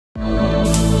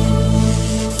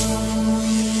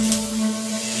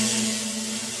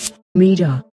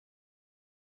Media.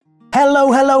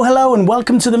 Hello and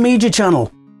welcome to the Media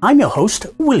channel. I'm your host,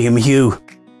 William Hugh.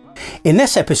 In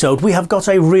this episode we have got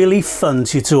a really fun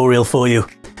tutorial for you.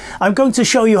 I'm going to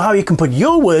show you how you can put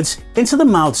your words into the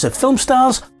mouths of film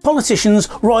stars, politicians,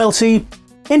 royalty,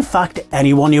 in fact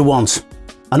anyone you want.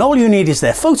 And all you need is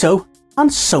their photo and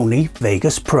Sony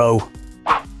Vegas Pro.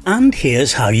 And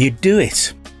here's how you do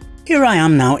it. Here I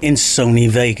am now in Sony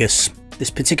Vegas. This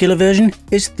particular version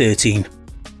is 13.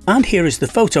 And here is the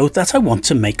photo that I want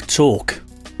to make talk.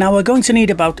 Now we're going to need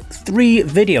about 3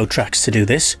 video tracks to do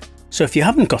this, so if you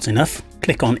haven't got enough,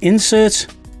 click on Insert,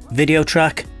 Video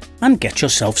Track, and get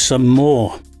yourself some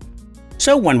more.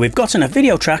 So when we've got enough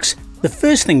video tracks, the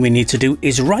first thing we need to do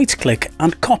is right click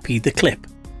and copy the clip.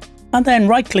 And then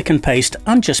right click and paste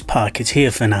and just park it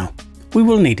here for now. We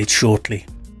will need it shortly.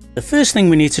 The first thing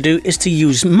we need to do is to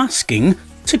use masking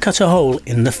to cut a hole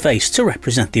in the face to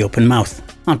represent the open mouth.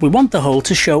 And we want the hole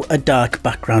to show a dark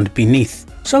background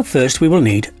beneath. So first we will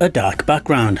need a dark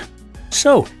background.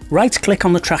 So right click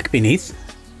on the track beneath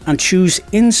and choose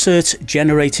Insert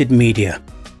Generated Media.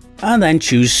 And then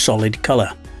choose Solid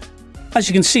Color. As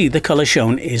you can see, the color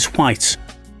shown is white.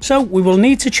 So we will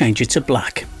need to change it to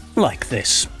black, like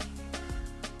this.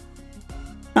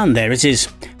 And there it is.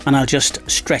 And I'll just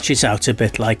stretch it out a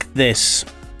bit like this.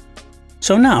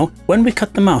 So now, when we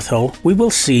cut the mouth hole, we will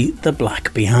see the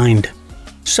black behind.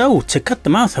 So to cut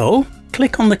the mouth hole,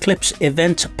 click on the clip's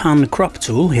Event Pan Crop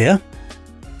tool here.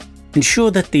 Ensure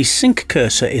that the sync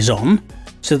cursor is on,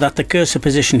 so that the cursor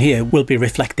position here will be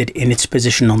reflected in its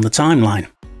position on the timeline.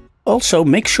 Also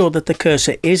make sure that the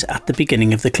cursor is at the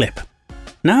beginning of the clip.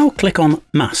 Now click on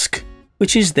Mask,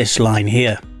 which is this line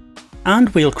here, and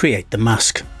we'll create the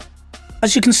mask.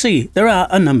 As you can see, there are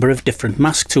a number of different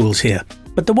mask tools here,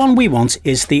 but the one we want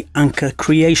is the Anchor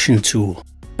Creation tool.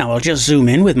 Now I'll just zoom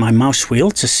in with my mouse wheel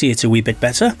to see it a wee bit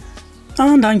better.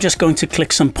 And I'm just going to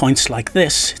click some points like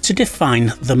this to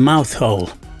define the mouth hole.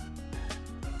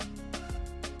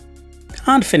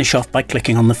 And finish off by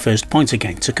clicking on the first point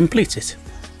again to complete it.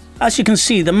 As you can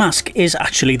see, the mask is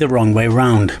actually the wrong way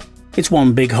round. It's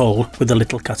one big hole with a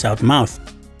little cutout mouth.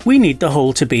 We need the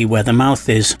hole to be where the mouth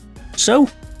is. So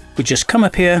we just come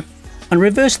up here and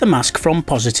reverse the mask from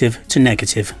positive to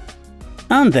negative.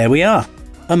 And there we are,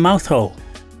 a mouth hole.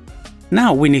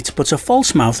 Now we need to put a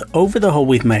false mouth over the hole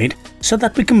we've made so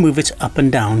that we can move it up and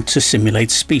down to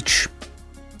simulate speech.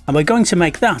 And we're going to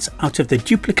make that out of the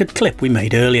duplicate clip we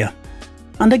made earlier.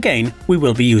 And again, we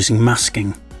will be using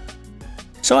masking.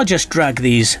 So I'll just drag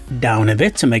these down a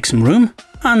bit to make some room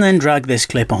and then drag this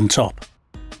clip on top.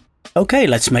 Okay,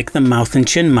 let's make the mouth and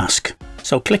chin mask.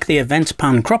 So click the Event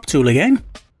Pan Crop tool again.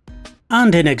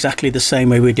 And in exactly the same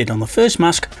way we did on the first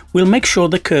mask, we'll make sure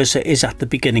the cursor is at the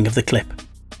beginning of the clip.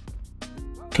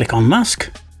 Click on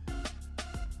Mask.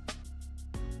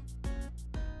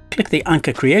 Click the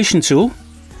Anchor Creation tool.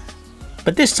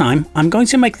 But this time I'm going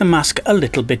to make the mask a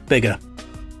little bit bigger,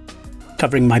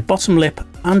 covering my bottom lip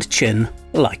and chin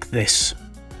like this.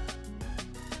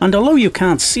 And although you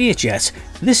can't see it yet,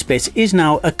 this bit is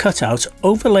now a cutout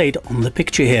overlaid on the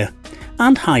picture here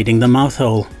and hiding the mouth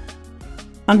hole.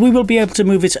 And we will be able to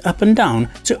move it up and down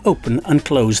to open and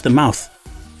close the mouth.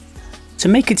 To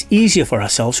make it easier for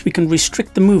ourselves, we can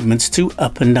restrict the movements to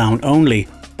up and down only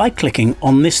by clicking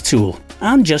on this tool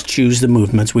and just choose the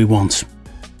movement we want.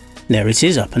 There it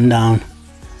is, up and down.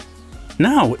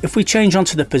 Now if we change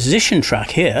onto the position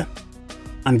track here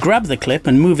and grab the clip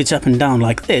and move it up and down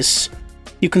like this,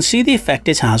 you can see the effect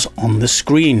it has on the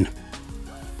screen.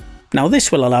 Now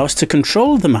this will allow us to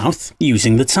control the mouth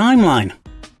using the timeline.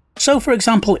 So for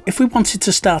example, if we wanted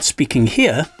to start speaking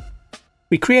here,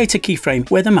 we create a keyframe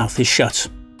where the mouth is shut.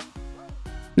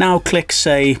 Now click,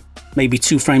 say, maybe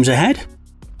 2 frames ahead,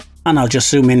 and I'll just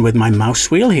zoom in with my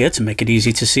mouse wheel here to make it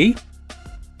easy to see.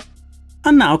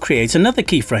 And now create another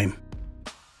keyframe.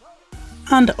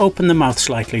 And open the mouth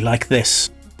slightly like this.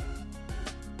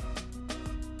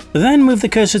 Then move the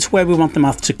cursor to where we want the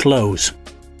mouth to close.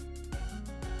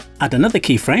 Add another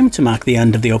keyframe to mark the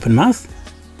end of the open mouth.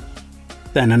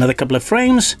 Then another couple of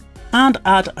frames, and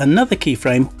add another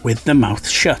keyframe with the mouth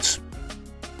shut.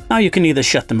 Now you can either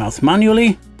shut the mouth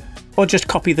manually, or just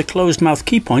copy the closed mouth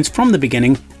key points from the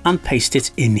beginning and paste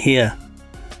it in here.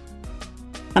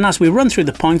 And as we run through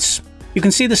the points, you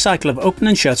can see the cycle of open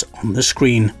and shut on the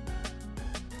screen.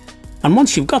 And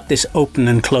once you've got this open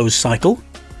and close cycle,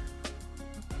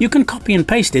 you can copy and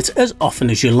paste it as often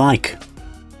as you like.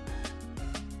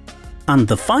 And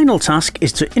the final task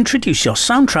is to introduce your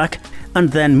soundtrack and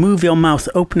then move your mouth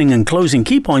opening and closing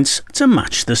key points to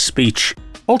match the speech.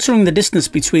 Altering the distance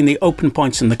between the open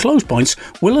points and the closed points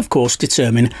will of course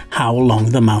determine how long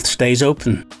the mouth stays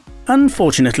open.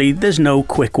 Unfortunately, there's no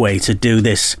quick way to do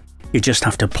this. You just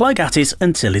have to plug at it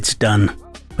until it's done.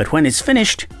 But when it's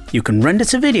finished, you can render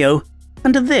to video,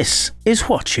 and this is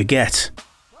what you get.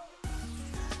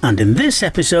 And in this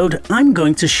episode, I'm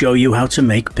going to show you how to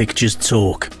make pictures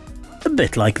talk. A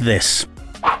bit like this.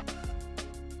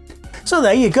 So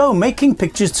there you go, making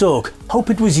pictures talk. Hope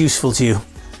it was useful to you.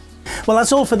 Well,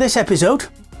 that's all for this episode.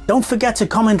 Don't forget to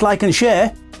comment, like and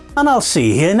share, and I'll see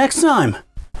you here next time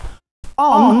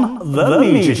on the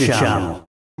Media Channel.